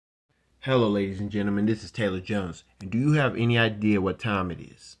Hello, ladies and gentlemen, this is Taylor Jones, and do you have any idea what time it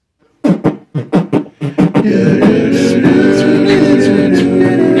is?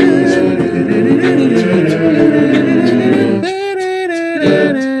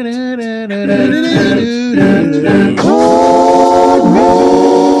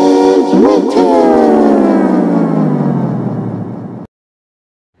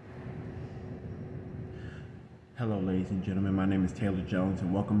 Hello, ladies and gentlemen, my name is Taylor Jones,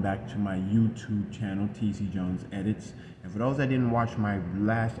 and welcome back to my YouTube channel, TC Jones Edits. And for those that didn't watch my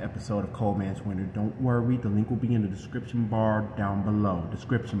last episode of Cold Man's Winter, don't worry, the link will be in the description bar down below,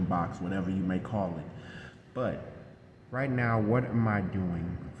 description box, whatever you may call it. But right now, what am I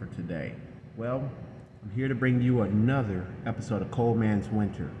doing for today? Well, I'm here to bring you another episode of Cold Man's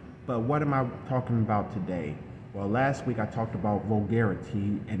Winter. But what am I talking about today? Well, last week I talked about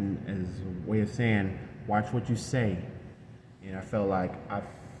vulgarity, and as a way of saying, watch what you say. And I felt like I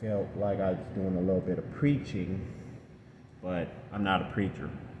was doing a little bit of preaching, but I'm not a preacher.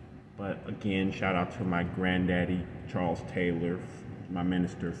 But again, shout out to my granddaddy, Charles Taylor, my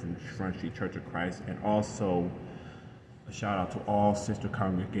minister from Front Street Church of Christ, and also a shout out to all sister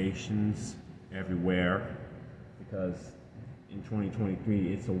congregations everywhere, because in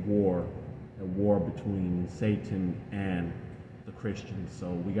 2023 it's a war between Satan and the Christians. So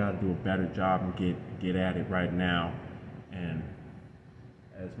we got to do a better job and get at it right now. And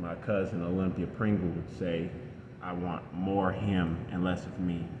as my cousin Olympia Pringle would say, I want more him and less of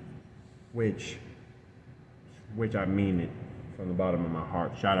me, which I mean it from the bottom of my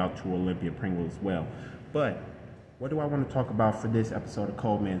heart. Shout out to Olympia Pringle as well. But what do I want to talk about for this episode of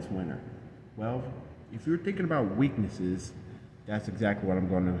Cold Man's Winter? Well, if you're thinking about weaknesses, that's exactly what I'm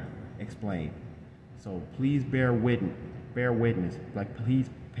going to explain. So please bear witness, like please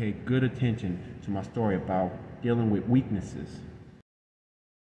pay good attention to my story about dealing with weaknesses.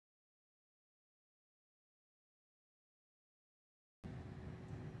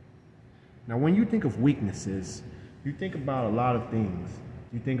 Now, when you think of weaknesses, you think about a lot of things.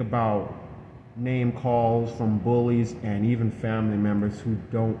 You think about name calls from bullies and even family members who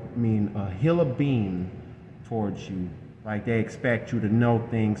don't mean a hill of bean towards you. Like they expect you to know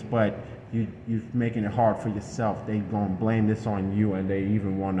things, but you're making it hard for yourself. They gonna blame this on you, and they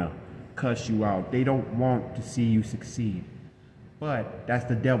even wanna cuss you out. They don't want to see you succeed. But that's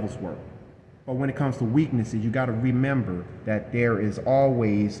the devil's work. But when it comes to weaknesses, you gotta remember that there is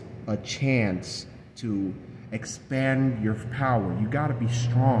always a chance to expand your power. You gotta be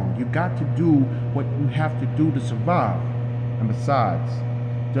strong. You got to do what you have to do to survive. And besides,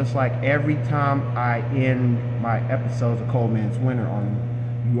 just like every time I end my episodes of Cold Man's Winter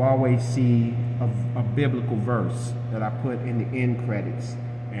you always see a biblical verse that I put in the end credits,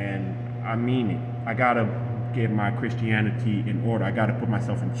 and I mean it. I gotta get my Christianity in order. I gotta put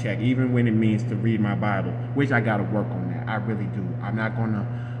myself in check, even when it means to read my Bible, which I gotta work on that. I really do. I'm not gonna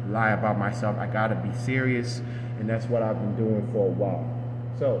lie about myself. I gotta be serious, and that's what I've been doing for a while.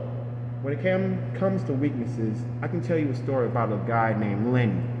 So when it comes to weaknesses, I can tell you a story about a guy named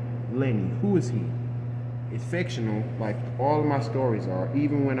Lenny. Lenny, who is he? It's fictional, like all of my stories are.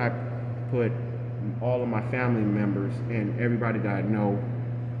 Even when I put all of my family members and everybody that I know,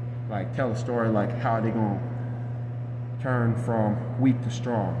 like tell a story like how they gonna turn from weak to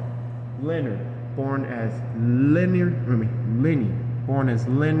strong. Lenny, born as Leonard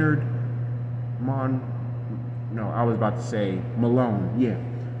Malone. Yeah,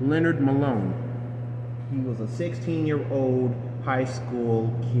 Leonard Malone. He was a 16-year-old high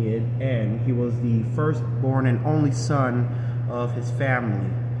school kid, and he was the firstborn and only son of his family.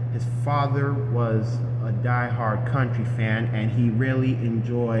 His father was a die-hard country fan, and he really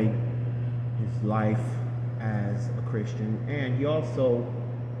enjoyed his life as a Christian. And he also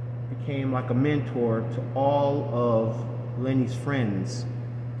became like a mentor to all of Lenny's friends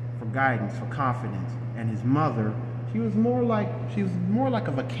for guidance, for confidence. And his mother, she was more like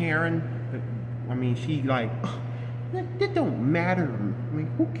of a Karen. I mean, she like, that don't matter. I mean,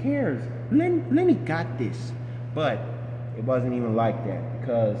 who cares? Lenny got this. But it wasn't even like that,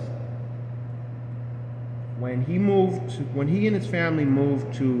 because when he and his family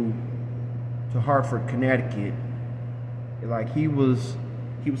moved to Hartford, Connecticut, like he was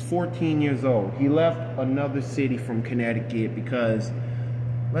 14 years old. He left another city from Connecticut because,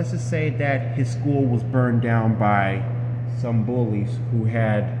 let's just say that his school was burned down by some bullies who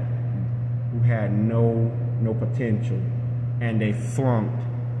had no potential, and they flunked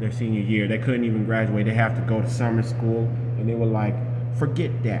their senior year. They couldn't even graduate. They have to go to summer school, and they were like,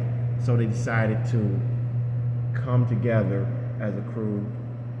 forget that. So they decided to come together as a crew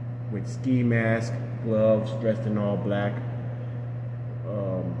with ski masks, gloves, dressed in all black,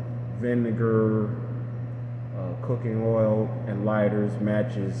 vinegar, cooking oil, and lighters,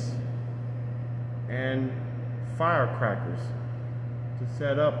 matches, and firecrackers to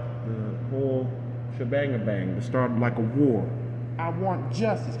set up the whole shebang-a-bang, to start like a war. I want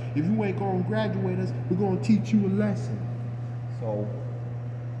justice. If you ain't gonna graduate us, we're gonna teach you a lesson. So,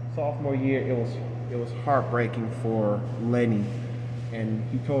 sophomore year, it was heartbreaking for Lenny, and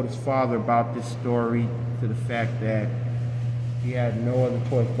he told his father about this story, to the fact that he had no other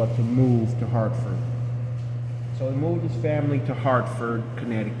choice but to move to Hartford. So he moved his family to Hartford,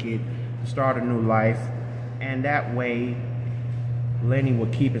 Connecticut, to start a new life, and that way Lenny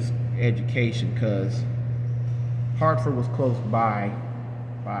would keep his education, because Hartford was close by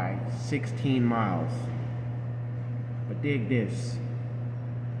 16 miles. But dig this.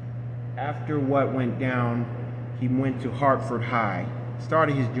 After what went down, he went to Hartford High,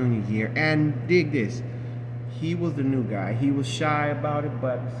 started his junior year, and dig this. He was the new guy. He was shy about it,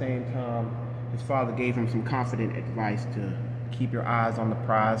 but at the same time, his father gave him some confident advice to keep your eyes on the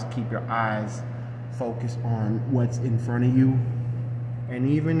prize, keep your eyes focused on what's in front of you. And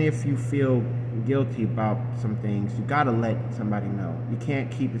even if you feel guilty about some things, you gotta let somebody know. You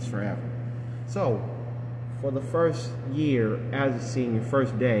can't keep this forever. So, for the first year as a senior,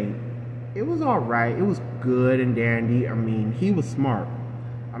 first day, it was all right. It was good and dandy. I mean, he was smart.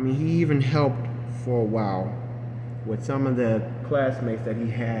 I mean, he even helped for a while with some of the classmates that he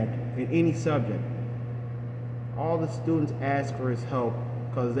had in any subject. All the students asked for his help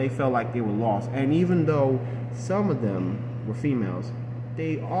because they felt like they were lost. And even though some of them were females,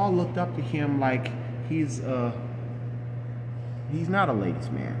 they all looked up to him like he's not a ladies'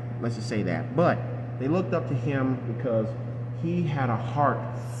 man. Let's just say that. But they looked up to him because he had a heart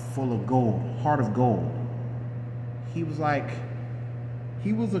full of gold, heart of gold. He was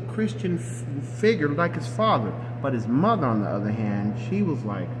a Christian figure like his father, but his mother, on the other hand, she was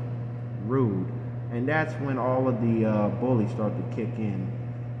like rude. And that's when all of the bullies started to kick in.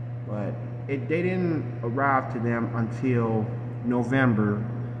 But they didn't arrive to them until November,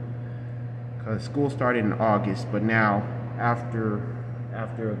 because school started in August. But now, after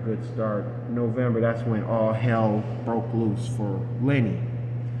a good start, November, that's when all hell broke loose for Lenny.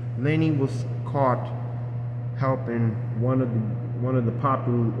 Lenny was caught helping one of the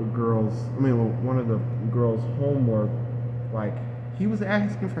popular girls. One of the girls' homework. Like, he was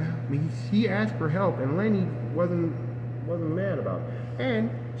asking for help. I mean, he asked for help, and Lenny wasn't mad about it.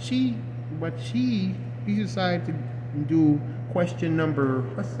 And he decided to do question number.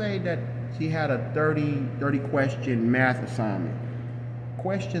 Let's say that she had a 30 question math assignment.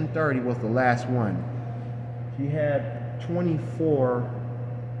 Question 30 was the last one. She had 24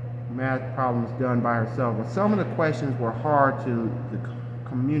 math problems done by herself, but some of the questions were hard to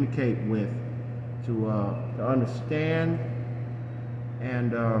communicate with, to understand,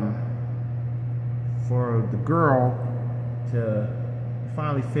 and for the girl to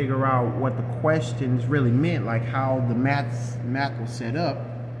finally figure out what the questions really meant, like how the math was set up,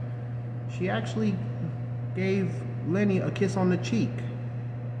 she actually gave Lenny a kiss on the cheek.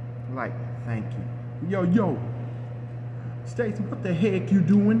 Like, thank you. Yo, Stacy, what the heck you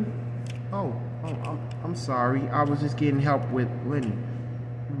doing? Oh, I'm sorry. I was just getting help with Lenny.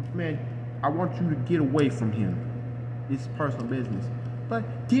 Man, I want you to get away from him. It's personal business.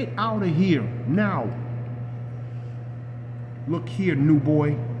 But get out of here now. Look here, new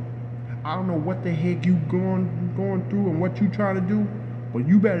boy. I don't know what the heck you going through and what you trying to do, but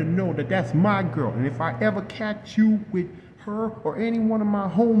you better know that that's my girl. And if I ever catch you with her or any one of my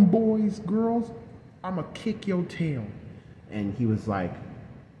homeboys' girls, I'ma kick your tail. And he was like,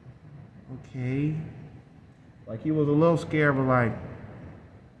 okay. Like, he was a little scared, but like,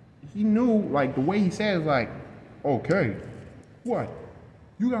 he knew, like, the way he said it was like, okay, what?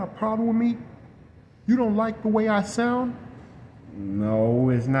 You got a problem with me? You don't like the way I sound? No,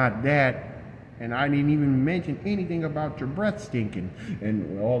 it's not that. And I didn't even mention anything about your breath stinking.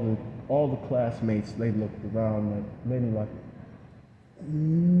 And all the classmates, they looked around at Lenny like,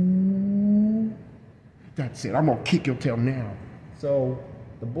 ooh, that's it. I'm gonna kick your tail now. So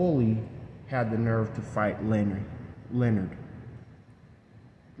the bully had the nerve to fight Leonard.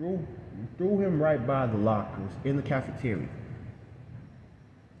 Threw him right by the lockers in the cafeteria.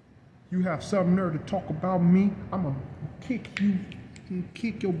 You have some nerve to talk about me? I'm gonna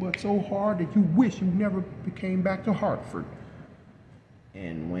kick your butt so hard that you wish you never came back to Hartford.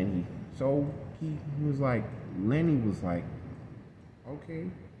 And when he was like, Lenny was like, okay.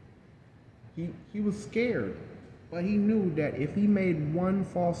 He was scared, but he knew that if he made one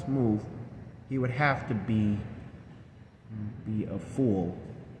false move, he would have to be a fool.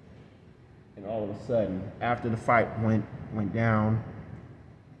 And all of a sudden, after the fight went down,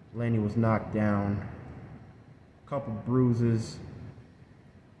 Lenny was knocked down, a couple bruises.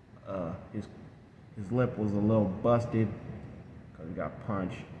 His lip was a little busted because he got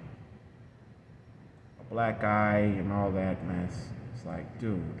punched. A black eye and all that mess. It's like,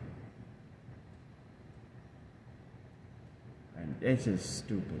 dude. And it's just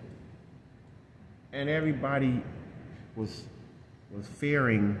stupid. And everybody was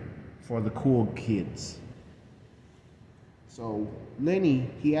fearing for the cool kids. So Lenny,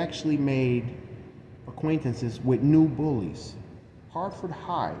 he actually made acquaintances with new bullies. Hartford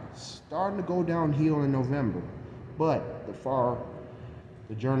High, starting to go downhill in November, but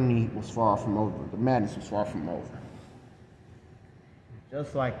the journey was far from over. The madness was far from over.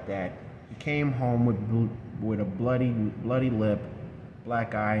 Just like that, he came home with a bloody lip,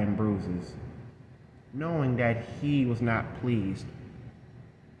 black eye, and bruises, knowing that he was not pleased.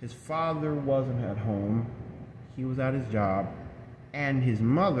 His father wasn't at home. He was at his job. And his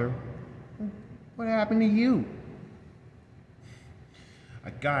mother, what happened to you? I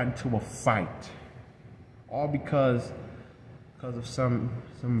got into a fight. All because of some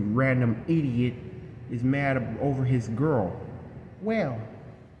random idiot is mad over his girl. Well,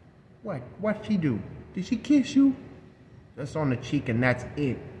 what'd she do? Did she kiss you? Just on the cheek and that's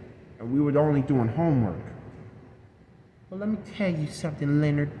it. And we were only doing homework. Well, let me tell you something,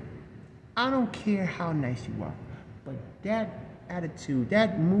 Leonard. I don't care how nice you are, but that attitude,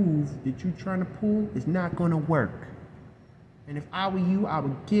 that move that you're trying to pull is not gonna work. And if I were you, I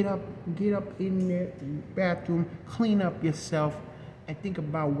would get up in there in the bathroom, clean up yourself, and think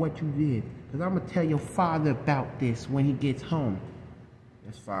about what you did. Because I'm gonna tell your father about this when he gets home.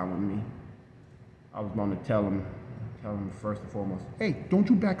 That's fine with me. I was gonna tell him first and foremost, hey, don't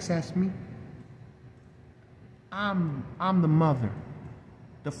you backsass me. I'm the mother.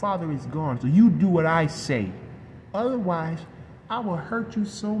 The father is gone, so you do what I say. Otherwise, I will hurt you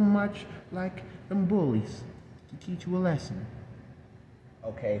so much like them bullies to teach you a lesson.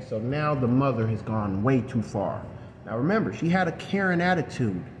 Okay, so now the mother has gone way too far. Now remember, she had a Karen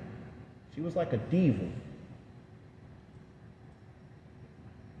attitude. She was like a diva.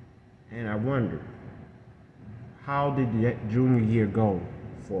 And I wonder, how did that junior year go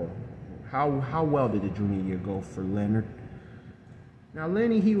for her? How well did the junior year go for Leonard? Now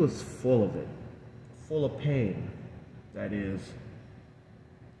Lenny, he was full of it. Full of pain. That is,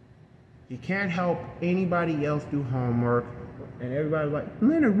 he can't help anybody else do homework. And everybody's like,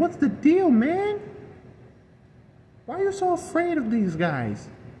 Leonard, what's the deal, man? Why are you so afraid of these guys?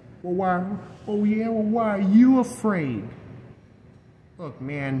 Well, why? Oh, yeah, well, why are you afraid? Look,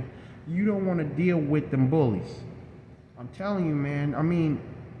 man, you don't want to deal with them bullies. I'm telling you, man, I mean,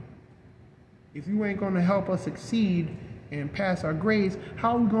 if you ain't going to help us succeed and pass our grades,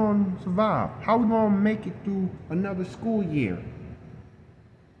 how are we going to survive? How are we going to make it through another school year?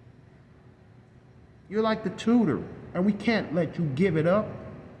 You're like the tutor, and we can't let you give it up.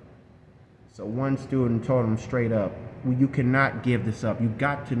 So one student told him straight up, well, you cannot give this up. You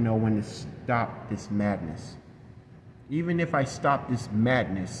got to know when to stop this madness. Even if I stop this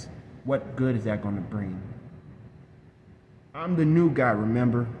madness, what good is that going to bring? I'm the new guy,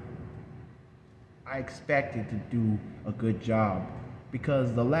 remember? I expected to do a good job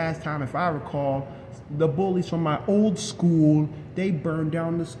because the last time, if I recall, the bullies from my old school, they burned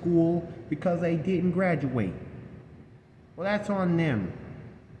down the school because they didn't graduate. Well, that's on them.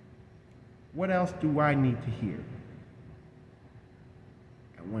 What else do I need to hear?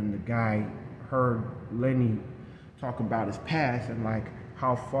 And when the guy heard Lenny talk about his past and like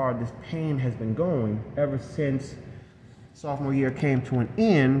how far this pain has been going ever since sophomore year came to an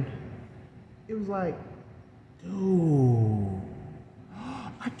end, it was like, dude,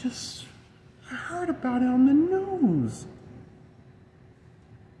 I heard about it on the news.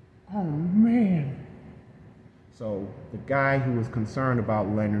 Oh, man. So the guy who was concerned about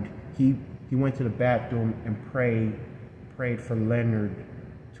Leonard, he went to the bathroom and prayed for Leonard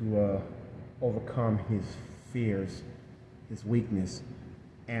to overcome his fears, his weakness,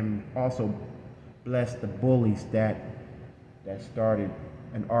 and also blessed the bullies that started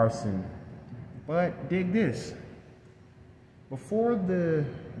an arson. But dig this, before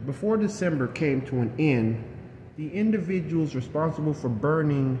December came to an end, the individuals responsible for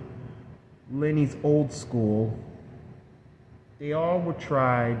burning Lenny's old school, they all were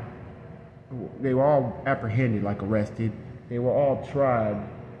tried. They were all apprehended, like arrested. They were all tried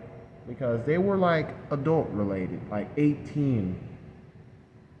because they were like adult related, like 18.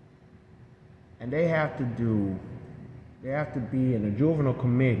 And they have to be in a juvenile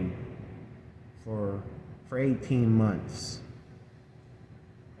committee for 18 months.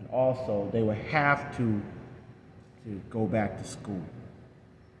 And also they would have to go back to school.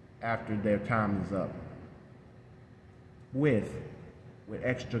 after their time is up. With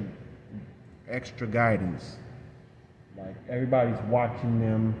extra guidance. Like everybody's watching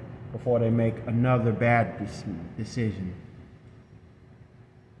them before they make another bad decision.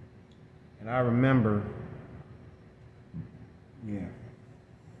 And I remember, yeah.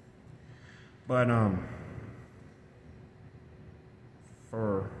 But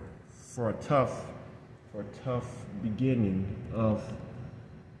for a tough beginning of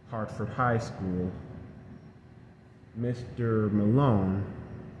Hartford High School, Mr. Malone,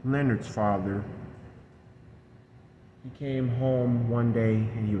 Leonard's father, he came home one day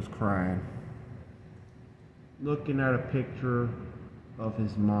and he was crying, looking at a picture of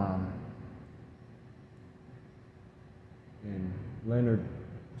his mom. And Leonard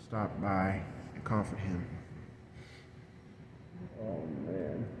stopped by and comforted him. Oh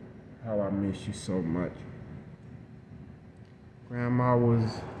man, how I miss you so much. Grandma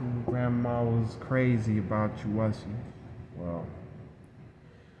was crazy about you, wasn't she? Well,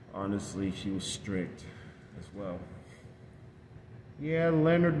 honestly, she was strict as well. Yeah,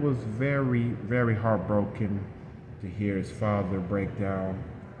 Leonard was very, very heartbroken to hear his father break down.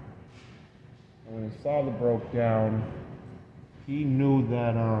 And when his father broke down, he knew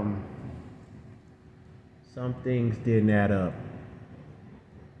that some things didn't add up.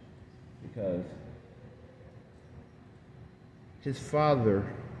 Because his father,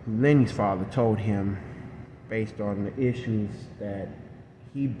 Lenny's father, told him, based on the issues that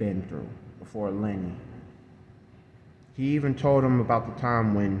he'd been through before Lenny. He even told him about the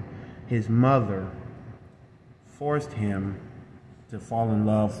time when his mother forced him to fall in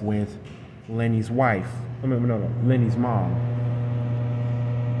love with Lenny's wife. Lenny's mom.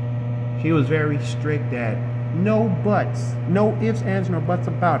 She was very strict that no buts, no ifs, ands, nor buts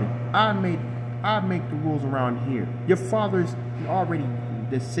about it. I make the rules around here. Your father's already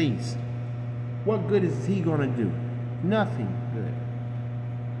deceased. What good is he gonna do? Nothing good.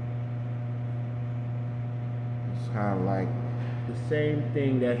 It's kind of like the same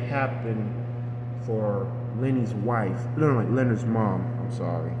thing that happened for Lenny's wife. Leonard's mom. I'm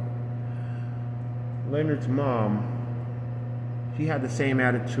sorry. Leonard's mom, she had the same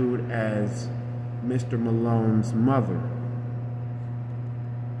attitude as Mr. Malone's mother.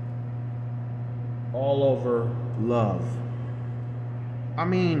 All over love. I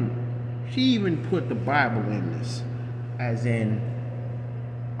mean, she even put the Bible in this, as in,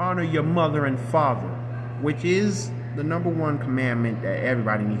 honor your mother and father, which is the #1 commandment that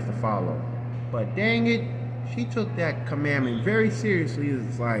everybody needs to follow. But dang it, she took that commandment very seriously.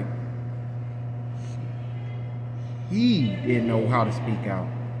 It's like, he didn't know how to speak out.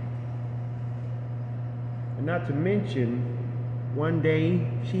 And not to mention, one day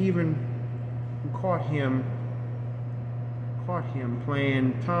she even caught him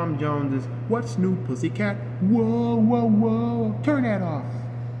playing Tom Jones's "What's New, Pussycat?" Whoa, whoa, whoa! Turn that off.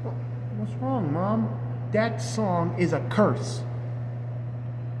 What's wrong, Mom? That song is a curse.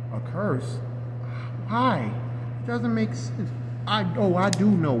 A curse? Why? It doesn't make sense. I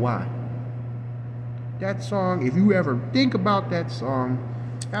do know why. That song, if you ever think about that song,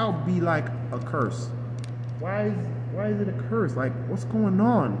 that'll be like a curse. Why is it a curse? Like, what's going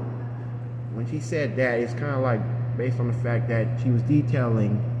on? When she said that, it's kind of like based on the fact that she was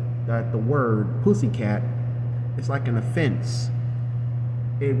detailing that the word pussycat is like an offense.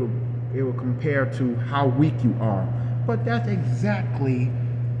 It will compare to how weak you are. But that's exactly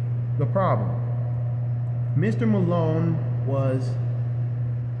the problem. Mr. Malone was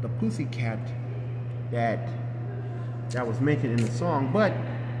the pussycat that was mentioned in the song, but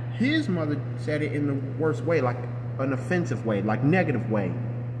his mother said it in the worst way, like an offensive way, like negative way,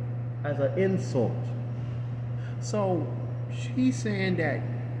 as an insult. So she's saying that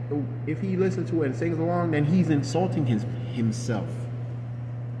if he listens to it and sings along, then he's insulting himself.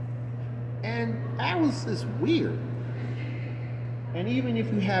 And that was just weird. And even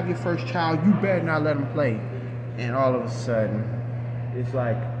if you have your first child, you better not let him play. And all of a sudden, it's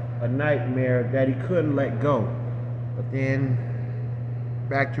like a nightmare that he couldn't let go. But then,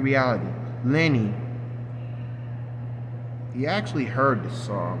 back to reality. Lenny, he actually heard the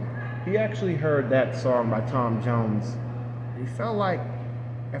song. He actually heard that song by Tom Jones. He felt like,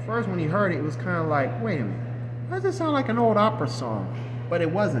 at first when he heard it, it was kind of like, wait a minute, why does it sound like an old opera song? But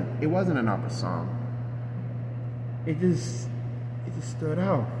it wasn't. It wasn't an opera song. It just stood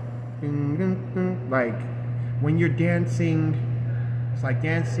out. Like, when you're dancing, it's like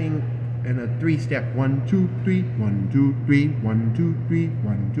dancing in a 3-step. 1, 2, 3, 1, 2, 3, 1, 2, 3,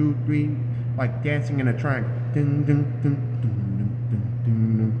 1, 2, 3. Like dancing in a triangle.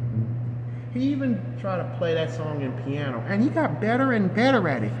 He even tried to play that song in piano, and he got better and better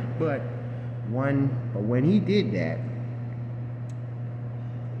at it. But when he did that,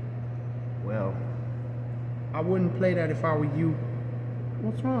 well, I wouldn't play that if I were you.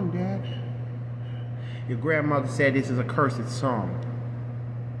 What's wrong, Dad? Your grandmother said this is a cursed song.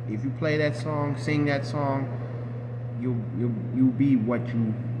 If you play that song, sing that song, you'll be what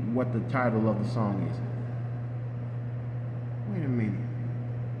the title of the song is. Wait a minute.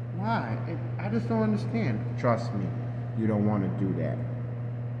 Why? I just don't understand. Trust me, you don't want to do that.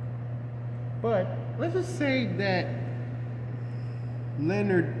 But let's just say that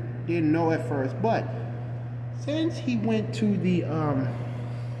Leonard didn't know at first, but since he went to the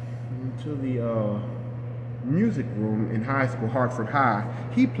music room in high school, Hartford High,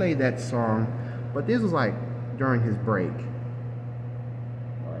 he played that song. But this was like during his break.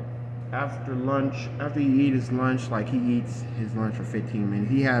 After lunch, after he eats his lunch, like he eats his lunch for 15 minutes,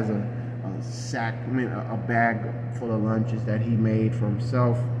 he has a bag full of lunches that he made for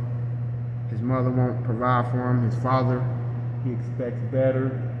himself. His mother won't provide for him. His father, he expects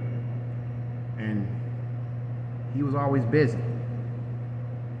better. And he was always busy.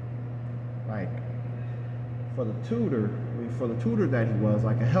 Like, for the tutor that he was,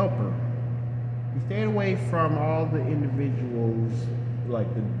 like a helper, he stayed away from all the individuals, like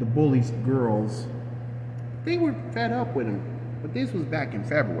the bullies girls. They were fed up with him. But this was back in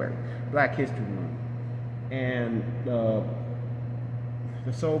February, Black History Month. And the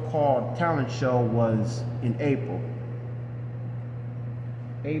so-called talent show was in April.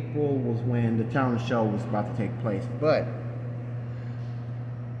 April was when the talent show was about to take place. But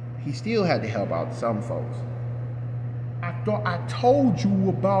he still had to help out some folks. I thought I told you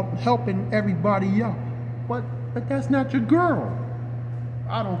about helping everybody out. But that's not your girl.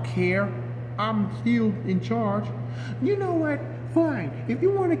 I don't care. I'm still in charge. You know what? Fine. If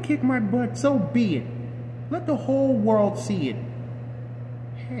you want to kick my butt, so be it. Let the whole world see it.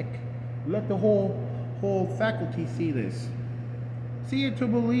 Heck, let the whole faculty see this. See it to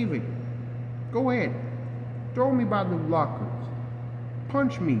believe it. Go ahead. Throw me by the lockers.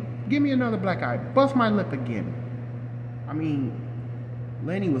 Punch me. Give me another black eye. Bust my lip again. I mean,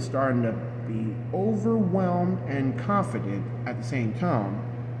 Lenny was starting to be overwhelmed and confident at the same time,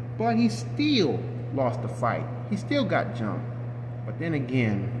 but he still lost the fight. He still got jumped. But then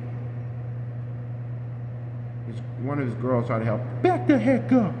again, one of his girls tried to help. Back the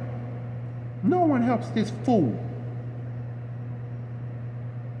heck up! No one helps this fool.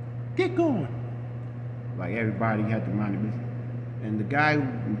 Get going. Like, everybody had to mind business. And the guy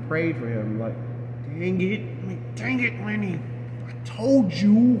who prayed for him, like, dang it, Lenny. I told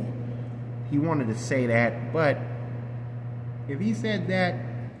you. He wanted to say that, but if he said that,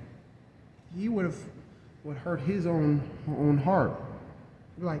 he would hurt his own heart.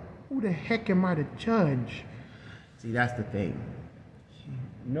 Like, who the heck am I to judge? See, that's the thing.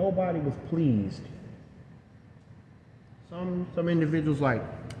 Nobody was pleased. Some individuals like,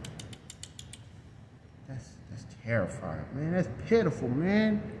 that's terrifying, man. That's pitiful,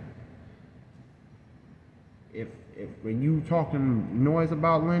 man. If when you talking noise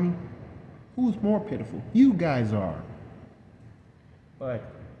about Lenny, who's more pitiful? You guys are. But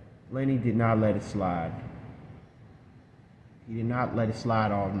Lenny did not let it slide. He did not let it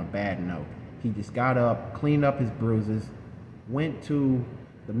slide on a bad note. He just got up, cleaned up his bruises, went to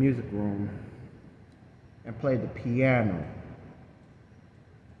the music room, and played the piano.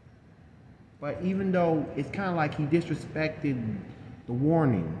 But even though it's kind of like he disrespected the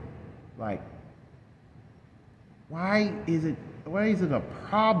warning, like, why is it a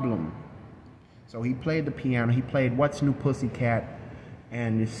problem? So he played the piano, he played What's New Pussycat,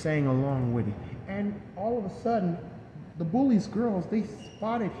 and just sang along with it. And all of a sudden, the bullies girls, they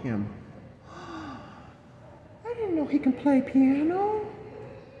spotted him. I didn't know he can play piano.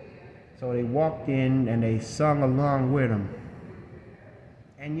 So they walked in and they sung along with him.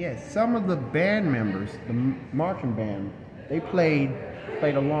 And yes, some of the band members, the marching band, they played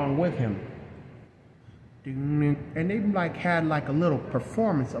along with him. And they like had like a little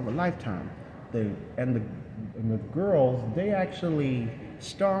performance of a lifetime. And the girls, they actually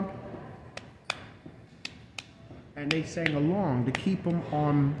stomped and they sang along to keep them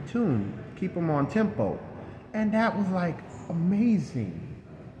on tune, keep them on tempo. And that was like amazing.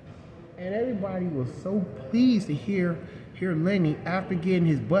 And everybody was so pleased to hear Lenny after getting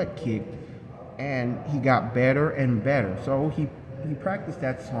his butt kicked, and he got better and better. So he practiced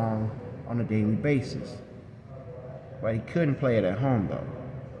that song on a daily basis. But he couldn't play it at home though.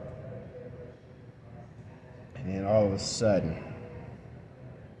 And then all of a sudden,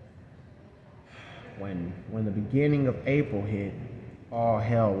 when the beginning of April hit, all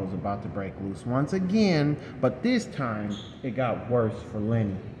hell was about to break loose once again, but this time it got worse for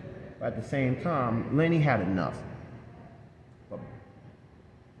Lenny. But at the same time, Lenny had enough.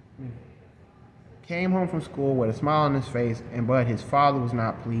 Came home from school with a smile on his face, but his father was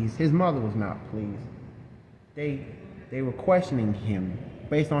not pleased. His mother was not pleased. They were questioning him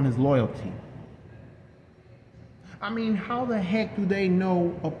based on his loyalty. I mean, how the heck do they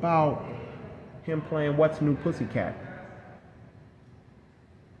know about him playing What's New Pussycat?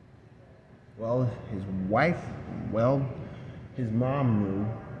 Well, his wife, his mom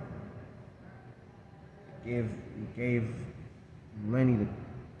knew. Gave Lenny the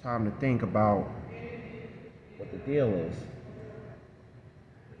time to think about what the deal is.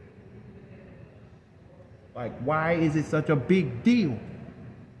 Like, why is it such a big deal?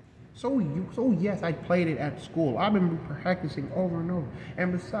 So yes, I played it at school. I've been practicing over and over.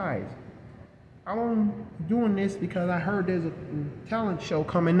 And besides, I'm doing this because I heard there's a talent show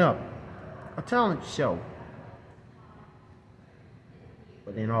coming up. A talent show.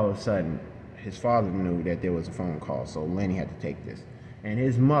 But then all of a sudden, his father knew that there was a phone call, so Lenny had to take this. And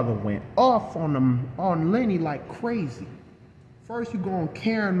his mother went off on Lenny like crazy. First you go on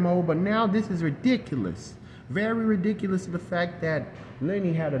Karen mode, but now this is ridiculous. Very ridiculous to the fact that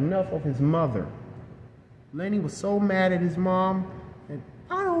Lenny had enough of his mother. Lenny was so mad at his mom, and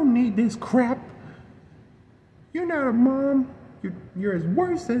I don't need this crap. You're not a mom. You're as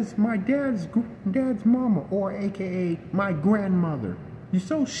worse as my dad's mama, or AKA my grandmother. You're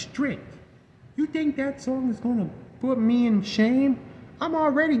so strict. You think that song is gonna put me in shame? I'm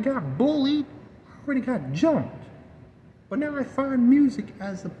already got bullied. I already got jumped. But now I find music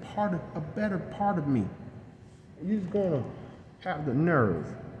as a better part of me. You're just gonna have the nerve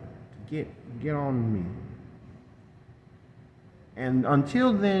to get on me. And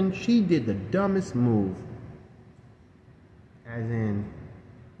until then, she did the dumbest move.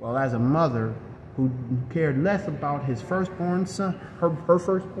 As a mother who cared less about his firstborn son, her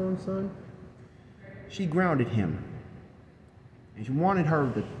firstborn son, she grounded him. And she wanted her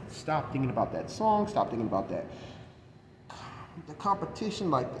to stop thinking about that song, stop thinking about the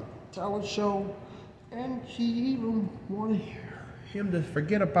competition, like the talent show. And she even wanted him to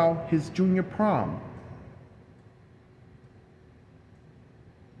forget about his junior prom.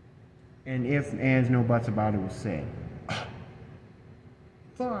 And if ands, no buts about it was said.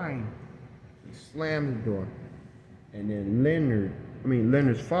 Fine. He slammed the door. And then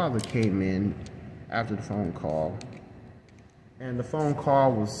Leonard's father came in after the phone call. And the phone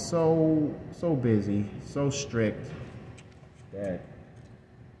call was so busy, so strict, that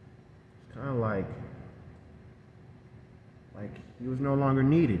kind of like he was no longer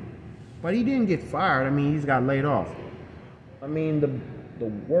needed. But he didn't get fired. I mean, he's got laid off. I mean, the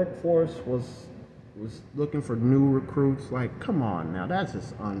workforce was looking for new recruits. Like, come on now, that's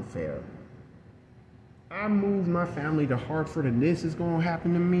just unfair. I moved my family to Hartford and this is going to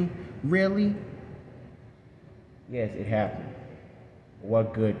happen to me? Really? Yes, it happened.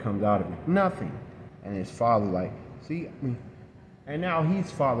 What good comes out of it? Nothing. And his father like, see, and now his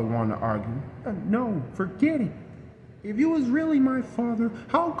father wanted to argue. No, forget it. If you was really my father,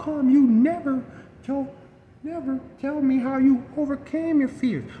 how come you never tell me how you overcame your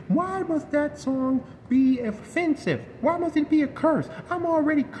fears? Why must that song be offensive? Why must it be a curse? I'm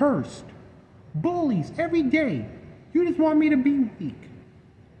already cursed. Bullies every day. You just want me to be weak.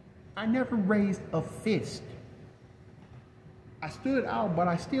 I never raised a fist. I stood out, but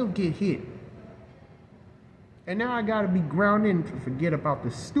I still get hit. And now I gotta be grounded to forget about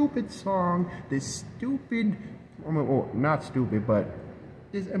the stupid song, this stupid, or not stupid, but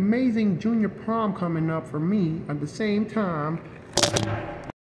this amazing junior prom coming up for me at the same time.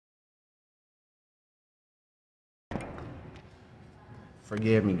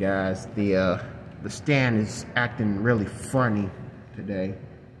 Forgive me, guys. The stand is acting really funny today.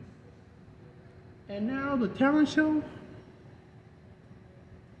 And now the talent show.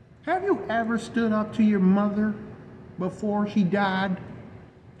 Have you ever stood up to your mother before she died?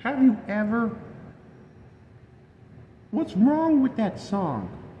 Have you ever? What's wrong with that song?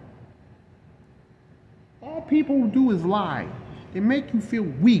 All people do is lie. They make you feel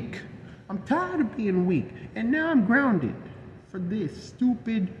weak. I'm tired of being weak, and now I'm grounded for this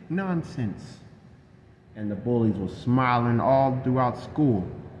stupid nonsense. And the bullies were smiling all throughout school.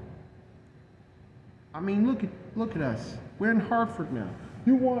 I mean, look at us. We're in Hartford now.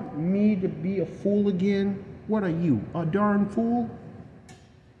 You want me to be a fool again? What are you, a darn fool?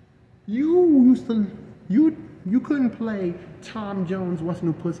 You couldn't play Tom Jones' What's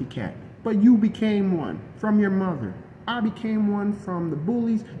New Pussycat, but you became one from your mother. I became one from the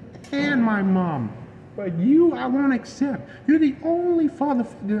bullies and my mom. But you, I won't accept. You're the only father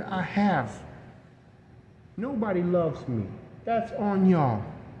figure I have. Nobody loves me. That's on y'all.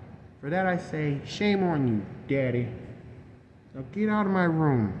 For that I say, shame on you, Daddy. Now get out of my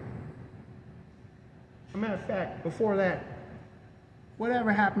room. As a matter of fact, before that,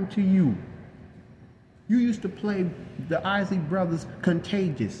 whatever happened to you? You used to play the Isley Brothers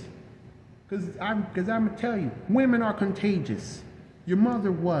Contagious. Because I'm going to tell you, women are contagious. Your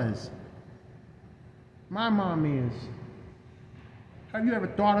mother was. My mom is. Have you ever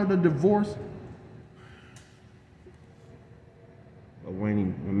thought of the divorce? But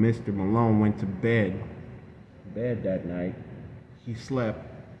when Mr. Malone went to bed that night, he slept,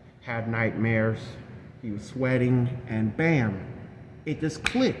 had nightmares, he was sweating, and bam, it just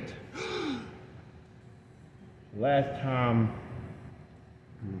clicked. Last time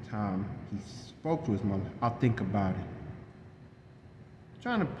he spoke to his mother, I'll think about it.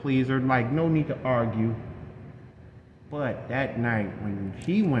 Trying to please her, like no need to argue. But that night when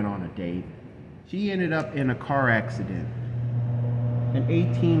he went on a date, she ended up in a car accident. An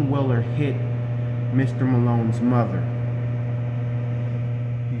 18-wheeler hit Mr. Malone's mother.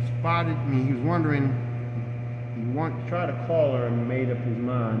 He spotted me, he was wondering, tried to call her and made up his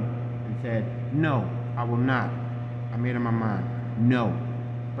mind and said, no, I will not. I made up my mind, no.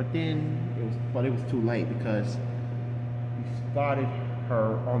 But then, it was too late because he spotted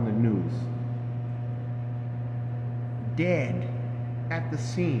her on the news. Dead at the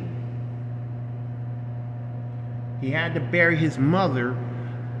scene. He had to bury his mother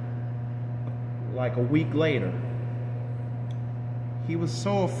like a week later. He was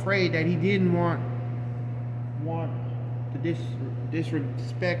so afraid that he didn't want to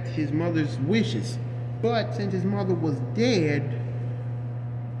disrespect his mother's wishes. But since his mother was dead,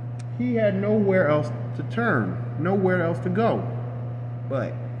 he had nowhere else to turn, nowhere else to go.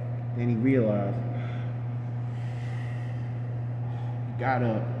 But then he realized, he got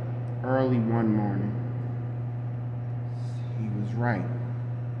up early one morning. He was right.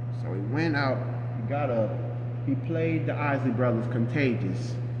 So he went out, he got up, he played the Isley Brothers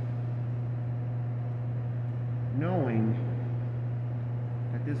Contagious, knowing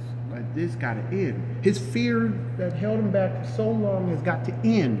that this got to end. His fear that held him back for so long has got to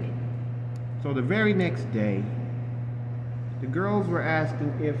end. So the very next day, the girls were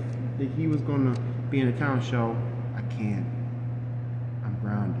asking if he was going to be in a talent show. I can't. I'm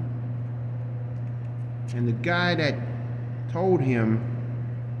grounded. And the guy that told him,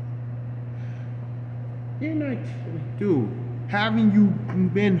 dude, haven't you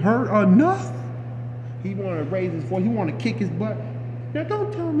been hurt enough? He wanted to raise his voice. He wanted to kick his butt. Now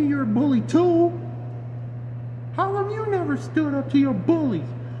don't tell me you're a bully too. How come you never stood up to your bullies?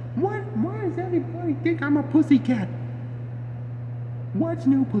 Why does everybody think I'm a pussycat? What's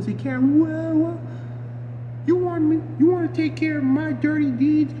new, pussycat? Well, you want to take care of my dirty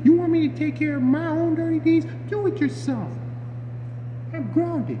deeds? You want me to take care of my own dirty deeds? Do it yourself. I'm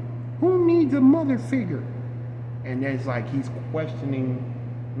grounded. Who needs a mother figure? And it's like he's questioning,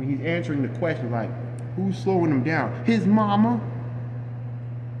 he's answering the question like, who's slowing him down? His mama,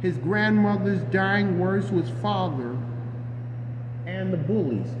 his grandmother's dying words to his father, and the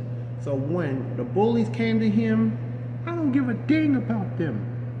bullies. So when the bullies came to him, I don't give a dang about them.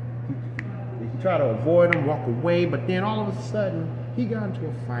 He tried to avoid them, walk away, but then all of a sudden, he got into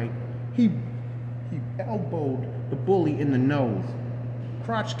a fight. He elbowed the bully in the nose,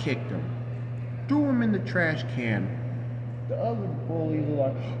 crotch kicked him, threw him in the trash can. The other bullies were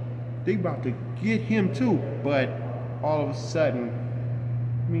like, they about to get him too. But all of a sudden,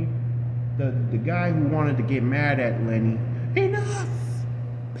 the guy who wanted to get mad at Lenny, enough!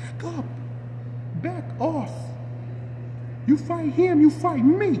 Back up! Back off! You fight him, you fight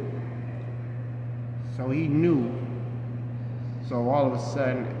me! So he knew. So all of a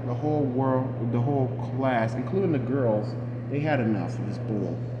sudden, the whole world, the whole class, including the girls, they had enough of this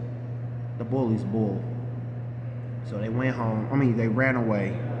bull. The bully's bull. So they went home. They ran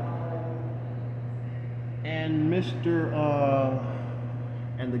away. And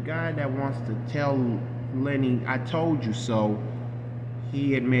and the guy that wants to tell Lenny, I told you so,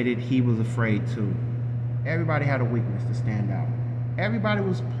 he admitted he was afraid too. Everybody had a weakness to stand out. Everybody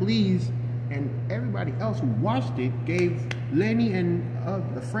was pleased, and everybody else who watched it gave Lenny and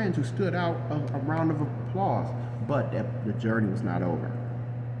the friends who stood out a round of applause. But the journey was not over.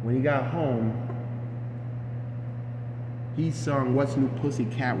 When he got home, he sung What's New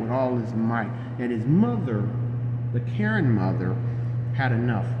Pussycat with all his might. And his mother, the Karen mother, had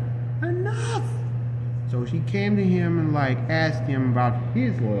enough. Enough! So she came to him and asked him about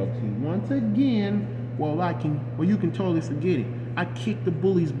his loyalty. Once again, well, you can totally forget it. I kicked the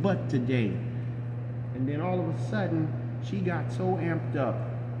bully's butt today. And then all of a sudden, she got so amped up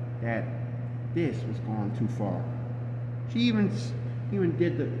that this was going too far. She even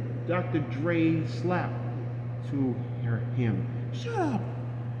did the Dr. Dre slap to him. Shut up!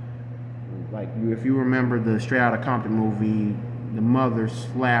 Like, if you remember the Straight Outta Compton movie, the mother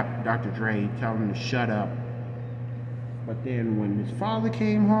slapped Dr. Dre, telling him to shut up. But then when his father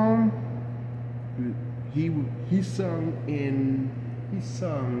came home, he sung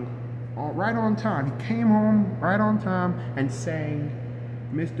right on time. He came home right on time and sang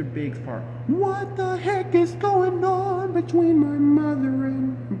Mr. Big's part. What the heck is going on between my mother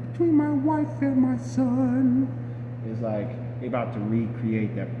and between my wife and my son? It's like they about to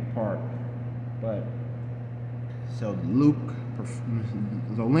recreate that part. But so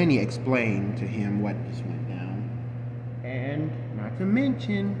Lenny explained to him what just went down. And not to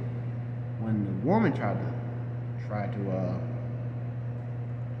mention, when the woman tried to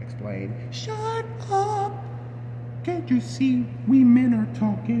explain, shut up! Can't you see we men are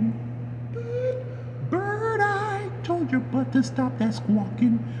talking? Bird, I told your butt to stop that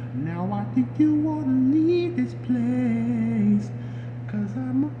squawking. Now I think you ought to leave this place, 'cause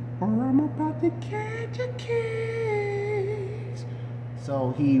I'm about to catch a case.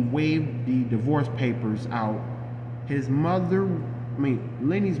 So he waved the divorce papers out.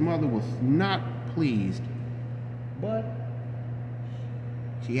 Lenny's mother was not pleased, but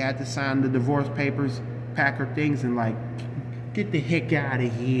she had to sign the divorce papers, pack her things, and like, get the heck out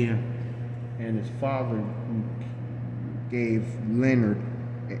of here. And his father gave Leonard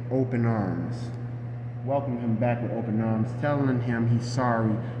open arms, welcomed him back with open arms, telling him he's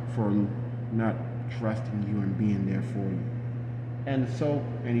sorry for not trusting you and being there for you. And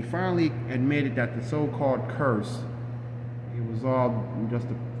he finally admitted that the so-called curse, it was all just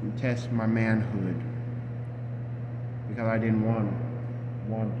to test my manhood, because I didn't want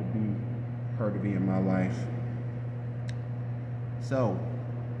her to be in my life. So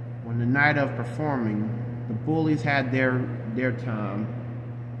when the night of performing, the bullies had their time.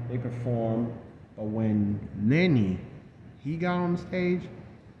 They performed, but when Lenny, he got on the stage,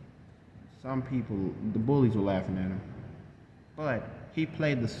 some people, the bullies were laughing at him. But he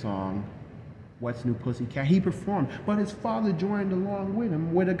played the song, What's New Pussycat? He performed, but his father joined along with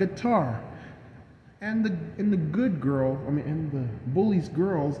him with a guitar. And the bullies'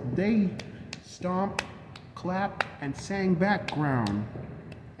 girls, they stomped, clapped, and sang background.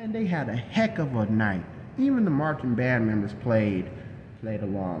 And they had a heck of a night. Even the marching band members played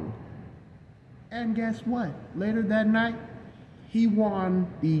along. And guess what? Later that night, he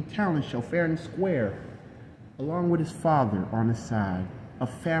won the talent show fair and square, along with his father on his side. A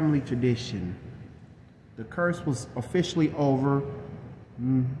family tradition. The curse was officially over.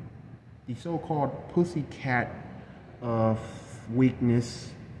 The so-called pussycat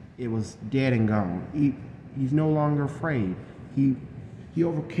weakness, it was dead and gone. He's no longer afraid. He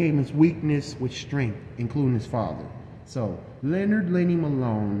overcame his weakness with strength, including his father. So Leonard Lenny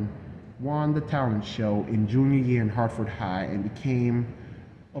Malone won the talent show in junior year in Hartford High and became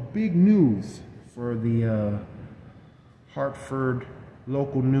a big news for the Hartford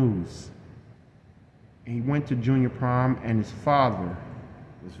local news. And he went to junior prom, and his father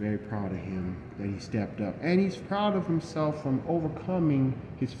was very proud of him that he stepped up. And he's proud of himself from overcoming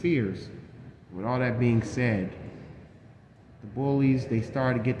his fears. With all that being said, the bullies, they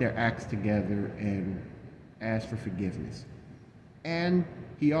started to get their acts together and ask for forgiveness. And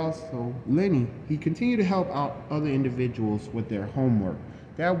Lenny, he continued to help out other individuals with their homework.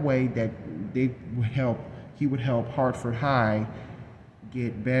 That way that he would help Hartford High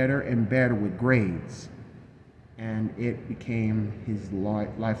get better and better with grades. And it became his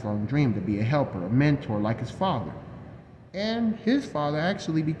lifelong dream to be a helper, a mentor like his father. And his father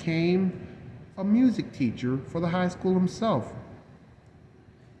actually became a music teacher for the high school himself,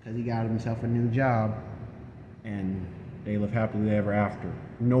 because he got himself a new job, and they live happily ever after.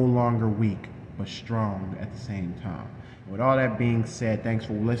 No longer weak, but strong at the same time. And with all that being said, thanks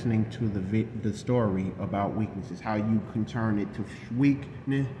for listening to the story about weaknesses, how you can turn it to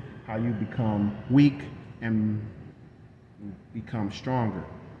weakness, how you become weak and become stronger.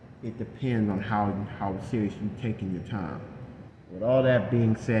 It depends on how serious you taking your time. With all that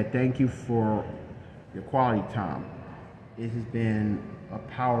being said, thank you for your quality time. This has been a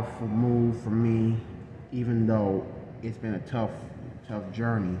powerful move for me, even though it's been a tough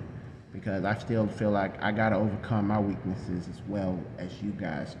journey, because I still feel like I gotta overcome my weaknesses as well as you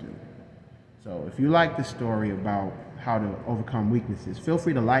guys do. So if you like the story about how to overcome weaknesses, feel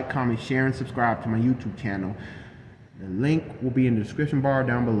free to like, comment, share, and subscribe to my YouTube channel. The link will be in the description bar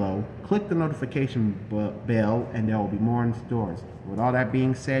down below. Click the notification bell and there will be more in stores. With all that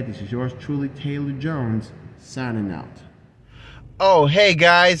being said, this is yours truly, Taylor Jones, signing out. Oh, hey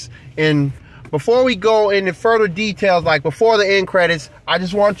guys, and before we go into further details, like before the end credits, I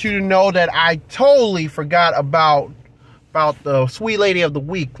just want you to know that I totally forgot about the Sweet Lady of the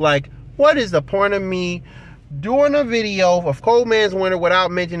Week. Like, what is the point of me doing a video of Cold Man's Winter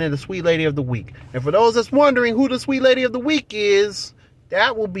without mentioning the Sweet Lady of the Week? And for those that's wondering who the Sweet Lady of the Week is,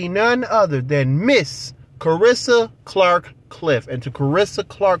 that will be none other than Miss Carissa Clark Cliff. And to Carissa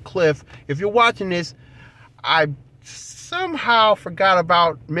Clark Cliff, if you're watching this, I somehow forgot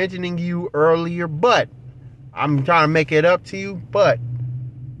about mentioning you earlier, but I'm trying to make it up to you. But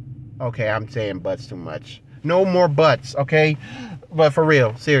okay, I'm saying buts too much. No more buts, okay? But for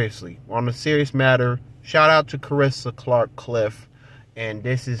real, seriously, on a serious matter, shout out to Carissa Clark Cliff, and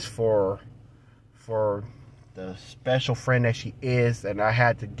this is for the special friend that she is, and I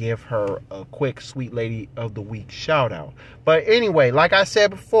had to give her a quick Sweet Lady of the Week shout out. But anyway, like I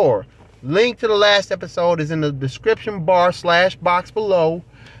said before, link to the last episode is in the description bar / box below.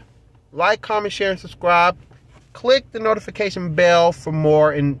 Like, comment, share, and subscribe. Click the notification bell for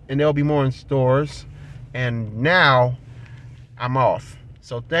more, and there'll be more in stores. And now, I'm off.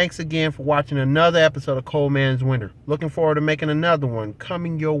 So thanks again for watching another episode of Cold Man's Winter. Looking forward to making another one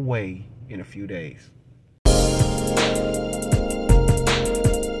coming your way in a few days.